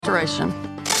Duration.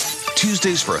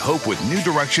 Tuesdays for Hope with New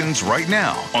Directions right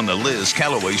now on The Liz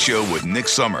Callaway Show with Nick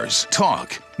Summers.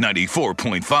 Talk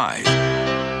 94.5.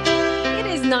 It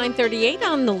is 9:38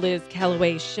 on The Liz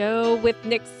Callaway Show with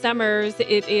Nick Summers.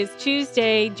 It is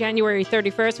Tuesday, January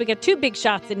 31st. We got two big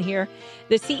shots in here.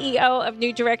 The CEO of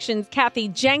New Directions, Kathy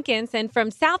Jenkins, and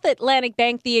from South Atlantic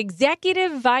Bank, the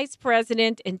Executive Vice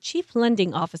President and Chief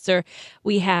Lending Officer,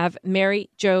 we have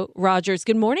Mary Jo Rogers.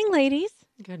 Good morning, ladies.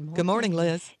 Good morning. Good morning,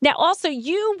 Liz. Now, also,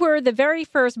 you were the very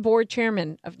first board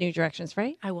chairman of New Directions,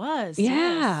 right? I was.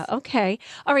 Yeah. Yes. Okay.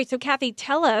 All right. So, Kathy,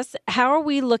 tell us, how are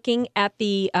we looking at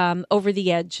the over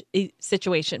the edge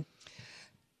situation?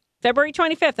 February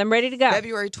 25th. I'm ready to go.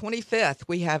 February 25th,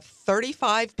 we have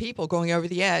 35 people going over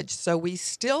the edge. So we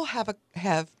still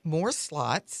have more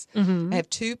slots. Mm-hmm. I have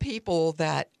two people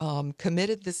that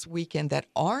committed this weekend that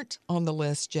aren't on the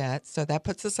list yet. So that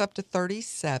puts us up to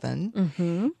 37.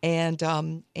 Mm-hmm.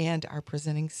 And our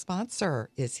presenting sponsor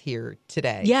is here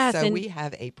today. Yes. So we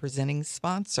have a presenting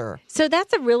sponsor. So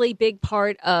that's a really big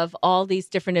part of all these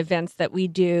different events that we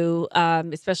do,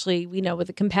 especially, with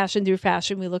the Compassion Through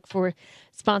Fashion. We look for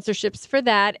sponsorships for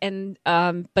that. And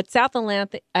but South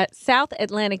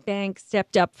Atlantic Bank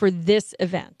stepped up for this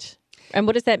event. And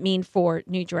what does that mean for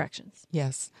New Directions?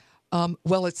 Yes.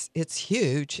 Well, it's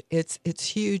huge. It's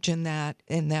huge in that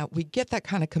we get that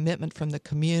kind of commitment from the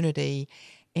community,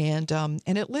 and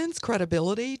it lends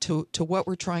credibility to what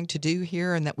we're trying to do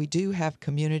here, and that we do have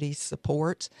community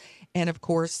support, and of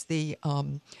course the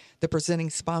presenting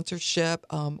sponsorship.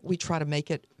 We try to make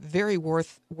it very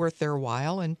worth their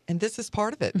while, and this is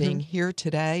part of it. Being here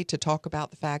today to talk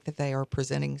about the fact that they are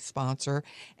presenting sponsor,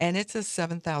 and it's a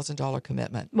 $7,000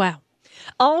 commitment. Wow.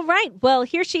 All right. Well,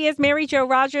 here she is, Mary Jo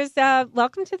Rogers.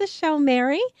 Welcome to the show,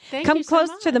 Mary. Thank Come you so close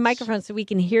much. to the microphone so we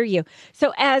can hear you.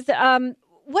 So as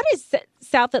what is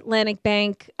South Atlantic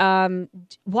Bank?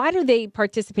 Why do they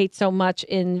participate so much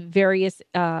in various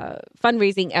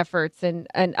fundraising efforts and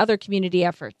other community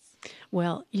efforts?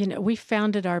 Well, we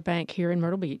founded our bank here in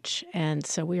Myrtle Beach, and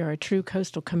so we are a true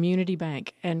coastal community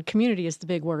bank. And community is the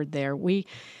big word there. We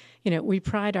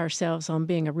pride ourselves on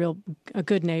being a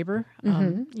good neighbor.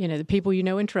 The people you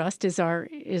know and trust is our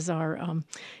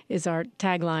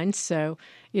tagline. So,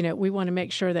 we want to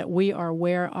make sure that we are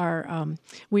where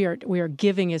we are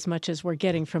giving as much as we're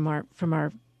getting from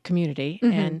our community.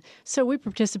 And so we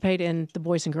participate in the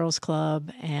Boys and Girls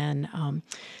Club and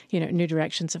New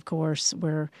Directions, of course.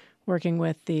 We're working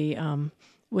with the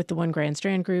One Grand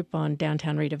Strand Group on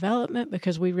downtown redevelopment,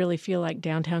 because we really feel like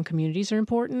downtown communities are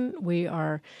important. We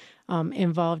are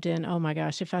involved in, oh my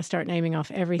gosh, if I start naming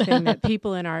off everything that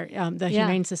people in our the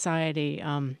Humane Society,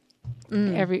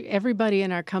 everybody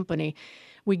in our company,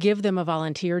 we give them a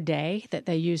volunteer day that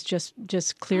they use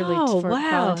just clearly for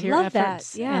volunteer Love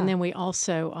efforts. That. Yeah. And then we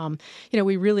also,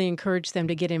 we really encourage them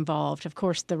to get involved. Of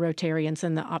course, the Rotarians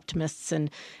and the Optimists and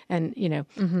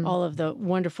all of the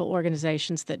wonderful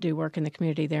organizations that do work in the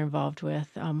community they're involved with,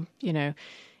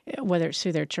 whether it's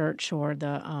through their church or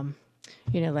the,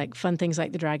 like fun things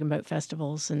like the Dragon Boat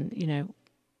festivals. And,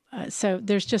 so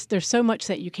there's so much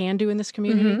that you can do in this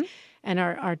community. And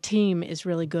our team is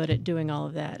really good at doing all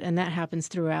of that. And that happens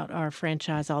throughout our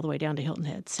franchise all the way down to Hilton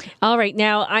Heads. All right.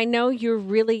 Now, I know you're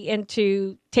really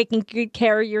into taking good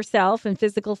care of yourself and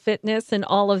physical fitness and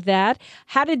all of that.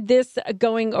 How did this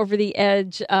going over the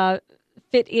edge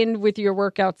fit in with your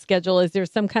workout schedule? Is there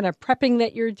some kind of prepping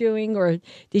that you're doing, or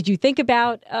did you think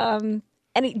about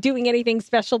doing anything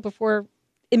special before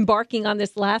embarking on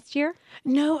this last year?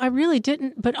 No, I really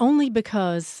didn't, but only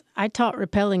because I taught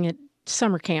rappelling at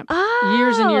summer camp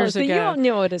years and years ago. So you don't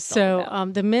know what it's all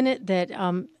about. The minute that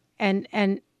and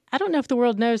I don't know if the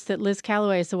world knows that Liz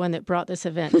Callaway is the one that brought this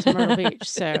event to Myrtle Beach.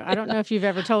 So I don't know if you've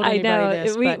ever told anybody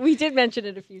this. We did mention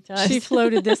it a few times. She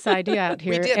floated this idea out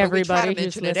here. We did, everybody but we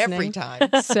who's try to mention listening. it every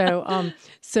time.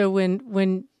 So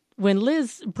when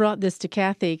Liz brought this to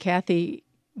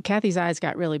Kathy's eyes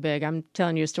got really big. I'm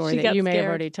telling you a story that you may have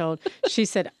already told. She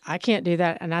said, "I can't do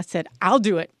that," and I said, "I'll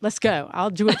do it. Let's go. I'll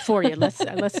do it for you.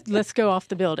 Let's go off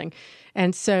the building."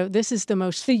 And so this is the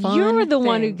most fun So you're the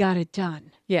one who thing. got it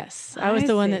done. Yes, I was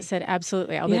the one that said,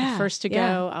 absolutely, I'll be the first to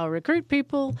go. I'll recruit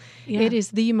people. Yeah. It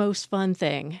is the most fun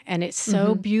thing, and it's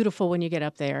so beautiful when you get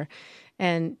up there.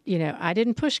 And, I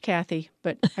didn't push Kathy,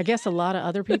 but I guess a lot of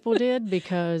other people did,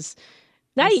 because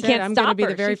now you can't I'm stop going to be her.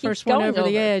 the very She keeps first one going over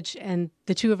the edge, and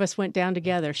the two of us went down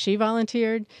together. She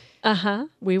volunteered.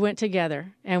 We went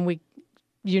together, and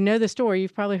the story.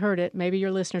 You've probably heard it. Maybe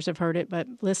your listeners have heard it, but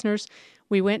listeners,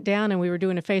 we went down and we were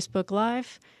doing a Facebook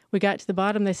Live. We got to the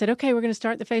bottom. They said, okay, we're going to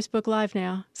start the Facebook Live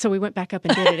now. So we went back up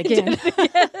and did it again.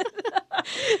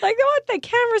 Like what? The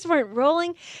cameras weren't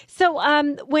rolling. So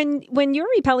when you're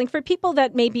repelling, for people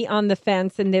that may be on the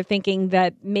fence and they're thinking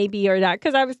that maybe or not,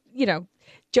 because I was,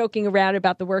 joking around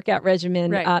about the workout regimen.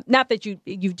 Right. Not that you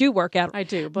do work out. I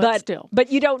do, but still.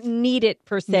 But you don't need it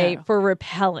per se for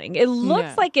rappelling. It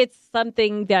looks like it's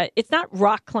something that it's not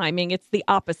rock climbing. It's the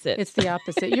opposite. It's the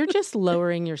opposite. You're just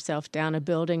lowering yourself down a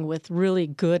building with really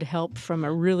good help from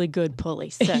a really good pulley.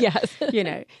 So, yes.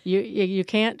 You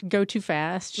can't go too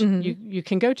fast. You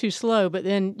can go too slow, but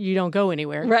then you don't go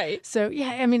anywhere. Right. So,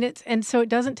 so it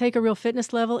doesn't take a real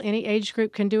fitness level. Any age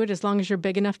group can do it as long as you're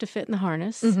big enough to fit in the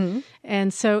harness.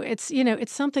 And so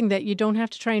it's something that you don't have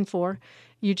to train for.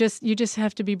 You just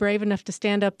have to be brave enough to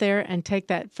stand up there and take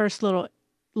that first little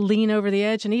lean over the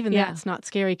edge, and even that's not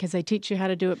scary because they teach you how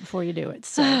to do it before you do it.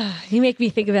 So you make me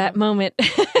think of that moment.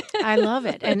 I love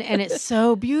it, and it's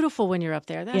so beautiful when you're up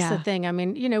there. That's the thing. I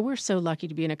mean, we're so lucky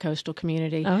to be in a coastal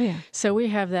community. Oh yeah. So we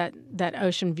have that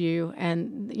ocean view,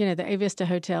 and the A Vista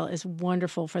Hotel is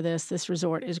wonderful for this. This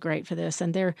resort is great for this,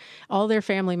 and all their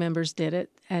family members did it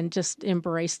and just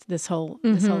embraced this whole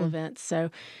event. So,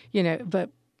 but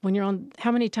when you're on,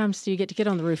 how many times do you get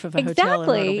on the roof of a hotel in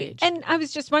Myrtle Beach? And I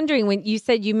was just wondering, when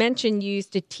you mentioned you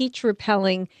used to teach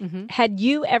rappelling, had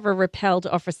you ever rappelled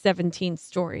off of 17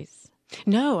 stories?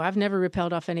 No, I've never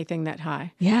rappelled off anything that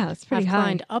high. Yeah, it's pretty high. I've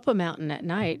climbed up a mountain at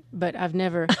night, but I've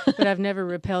never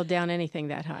rappelled down anything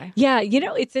that high. Yeah,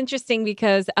 it's interesting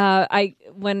because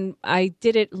when I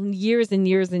did it years and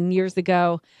years and years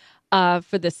ago,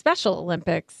 for the Special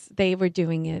Olympics, they were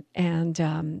doing it, and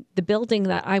the building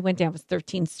that I went down was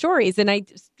 13 stories. And I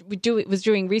was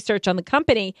doing research on the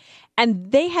company,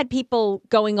 and they had people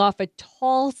going off of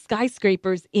tall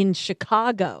skyscrapers in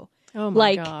Chicago. Oh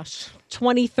my gosh,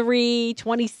 23,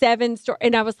 27 stories,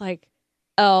 and I was like,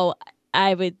 "Oh,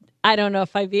 I don't know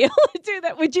if I'd be able to do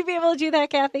that." Would you be able to do that,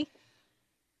 Kathy?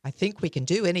 I think we can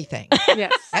do anything.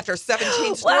 Yes. After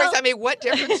 17 stories, I mean, what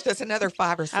difference does another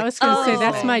 5 or 6? I was going to say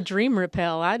that's my dream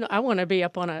rappel. I want to be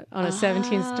up on a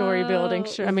 17-story building.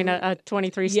 Sure, I mean a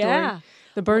 23-story. Yeah.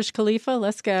 The Burj Khalifa.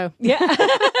 Let's go. Yeah.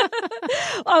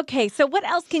 Okay. So, what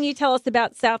else can you tell us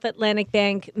about South Atlantic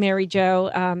Bank, Mary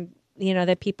Jo?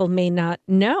 That people may not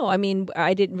know. I mean,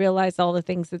 I didn't realize all the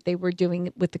things that they were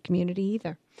doing with the community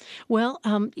either. Well,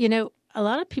 a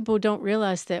lot of people don't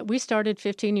realize that we started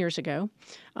 15 years ago,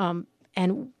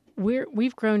 and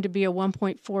we've grown to be a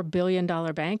 $1.4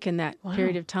 billion bank in that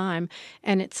period of time,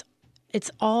 and it's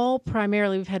all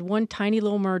primarily, we've had one tiny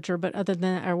little merger, but other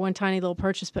than that, or one tiny little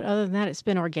purchase, but other than that, it's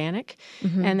been organic,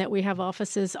 and that we have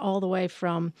offices all the way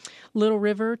from Little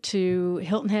River to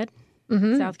Hilton Head,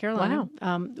 South Carolina.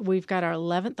 Wow. We've got our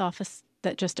 11th office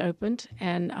that just opened,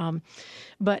 and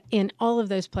but in all of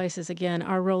those places, again,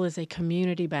 our role is a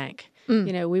community bank.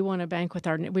 We want to bank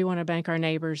our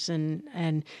neighbors,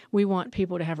 and we want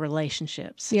people to have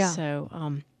relationships. Yeah.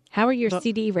 So, how are your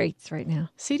CD rates right now?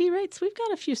 CD rates, we've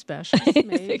got a few specials,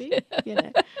 maybe.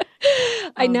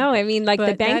 I know. I mean, like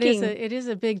the banking, it is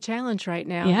a big challenge right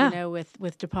now.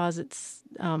 With deposits,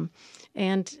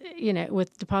 and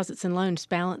with deposits and loans,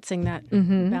 balancing that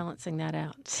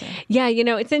out. So. Yeah,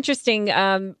 it's interesting.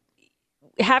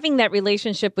 Having that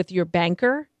relationship with your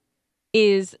banker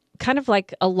is kind of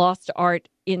like a lost art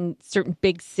in certain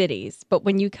big cities. But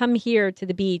when you come here to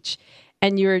the beach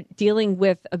and you're dealing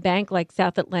with a bank like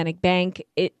South Atlantic Bank,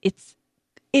 it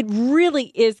really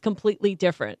is completely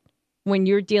different when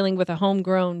you're dealing with a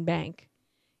homegrown bank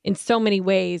in so many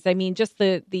ways. I mean, just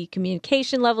the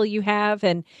communication level you have,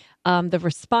 and the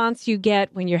response you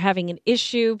get when you're having an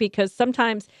issue, because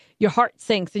sometimes your heart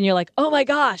sinks and you're like, oh my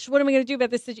gosh, what am I going to do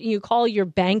about this? And you call your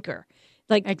banker.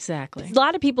 Like, exactly. A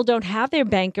lot of people don't have their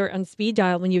banker on speed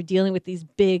dial when you're dealing with these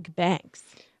big banks.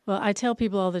 Well, I tell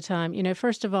people all the time,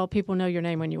 first of all, people know your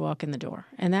name when you walk in the door,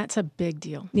 and that's a big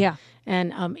deal. Yeah.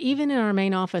 And even in our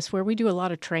main office where we do a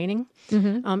lot of training,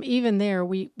 even there,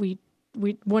 we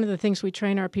one of the things we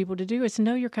train our people to do is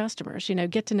know your customers,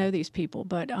 get to know these people.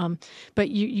 But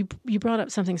you brought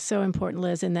up something so important,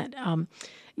 Liz, in that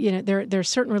there are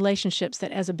certain relationships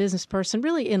that as a business person,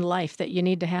 really in life, that you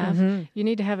need to have. You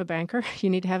need to have a banker, you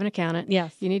need to have an accountant,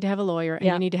 yes, you need to have a lawyer, and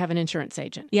you need to have an insurance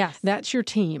agent. Yes. That's your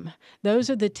team. Those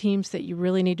are the teams that you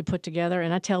really need to put together.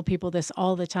 And I tell people this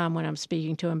all the time when I'm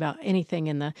speaking to them about anything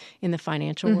in the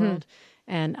financial world.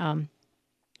 And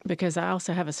because I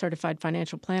also have a certified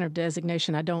financial planner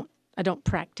designation, I don't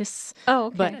practice. Oh,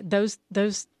 okay. But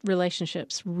those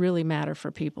relationships really matter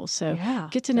for people. So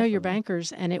get to know your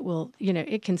bankers, and it will,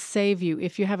 it can save you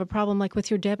if you have a problem like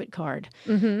with your debit card.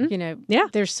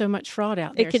 There's so much fraud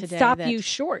out there today. It can stop you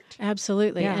short.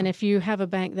 Absolutely. Yeah. And if you have a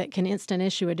bank that can instant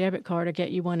issue a debit card or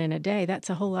get you one in a day, that's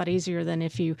a whole lot easier than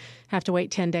if you have to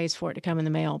wait 10 days for it to come in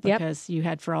the mail because you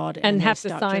had fraud and have to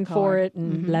sign for it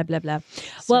and blah, blah, blah.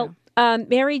 Well,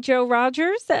 Mary Jo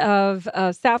Rogers of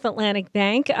South Atlantic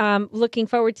Bank, looking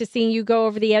forward to seeing you go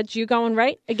over the edge. You going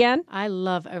right again? I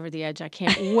love Over the Edge. I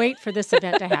can't wait for this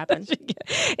event to happen.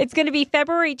 It's going to be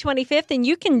February 25th, and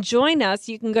you can join us.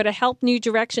 You can go to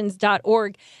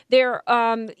helpnewdirections.org.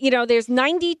 There's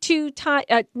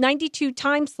 92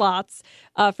 time slots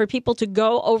for people to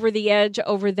go over the edge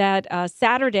over that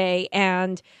Saturday,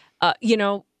 and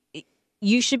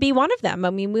you should be one of them. I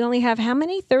mean, we only have how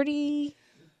many? 30.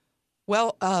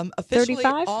 Well, officially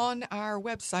 35? On our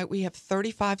website, we have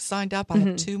 35 signed up. I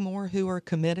have 2 more who are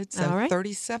committed, so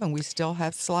 37. We still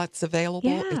have slots available.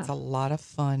 Yeah. It's a lot of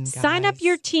fun, guys. Sign up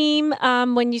your team.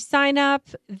 When you sign up,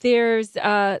 is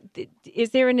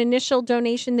there an initial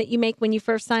donation that you make when you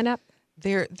first sign up?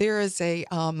 There is a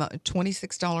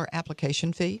 $26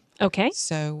 application fee. Okay.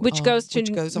 So which goes to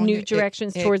New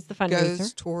Directions towards the fundraiser. It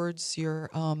goes towards your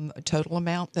total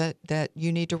amount that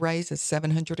you need to raise is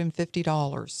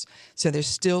 $750. So there's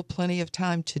still plenty of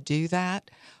time to do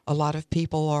that. A lot of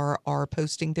people are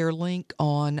posting their link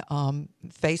on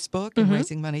Facebook and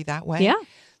raising money that way. Yeah.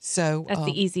 So that's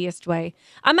the easiest way.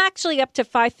 I'm actually up to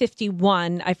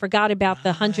 $551. I forgot about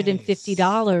the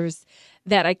 $150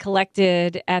 that I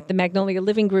collected at the Magnolia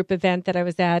Living Group event that I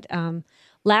was at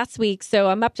last week. So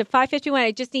I'm up to $551.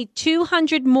 I just need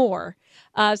 200 more.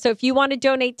 So if you want to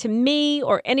donate to me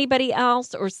or anybody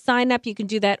else or sign up, you can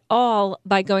do that all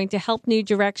by going to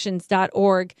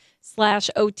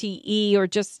helpnewdirections.org/OTE or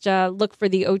just look for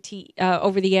the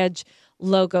Over the Edge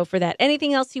logo for that.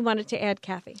 Anything else you wanted to add,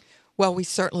 Kathy? Well, we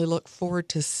certainly look forward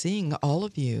to seeing all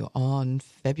of you on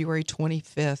February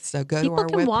 25th. So go to our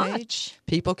webpage.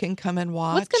 People can come and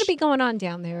watch. What's going to be going on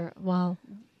down there while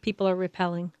people are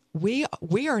rappelling? We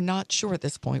are not sure at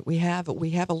this point. We have a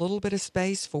little bit of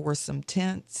space for some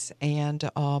tents, and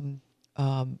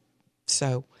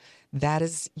so that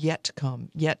is yet to come,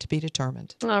 yet to be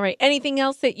determined. All right. Anything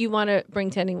else that you want to bring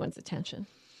to anyone's attention?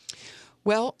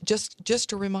 Well,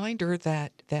 just a reminder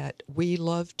that we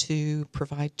love to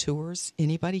provide tours.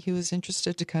 Anybody who is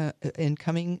interested in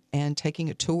coming and taking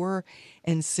a tour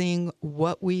and seeing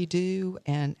what we do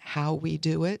and how we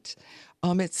do it,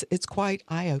 it's quite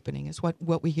eye-opening. Is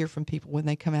what we hear from people when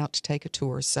they come out to take a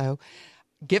tour. So,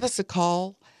 give us a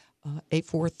call,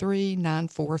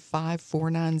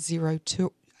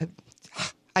 843-945-4902.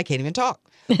 I can't even talk.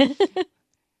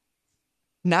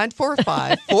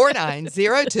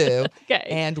 945-4902, okay.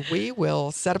 And we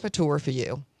will set up a tour for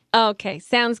you. Okay,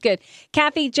 sounds good.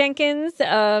 Kathy Jenkins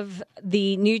of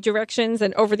the New Directions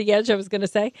and Over the Edge, I was going to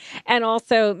say, and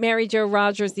also Mary Jo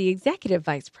Rogers, the Executive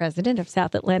Vice President of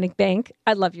South Atlantic Bank.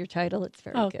 I love your title. It's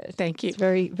very good. Thank you. It's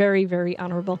very, very, very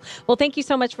honorable. Well, thank you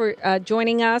so much for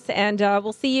joining us, and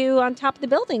we'll see you on top of the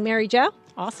building, Mary Jo.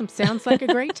 Awesome. Sounds like a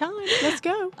great time. Let's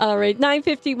go. All right,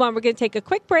 9:51. We're going to take a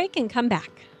quick break and come back.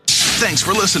 Thanks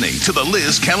for listening to the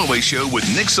Liz Callaway Show with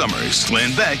Nick Summers.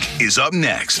 Glenn Beck is up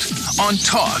next on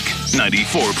Talk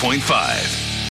 94.5.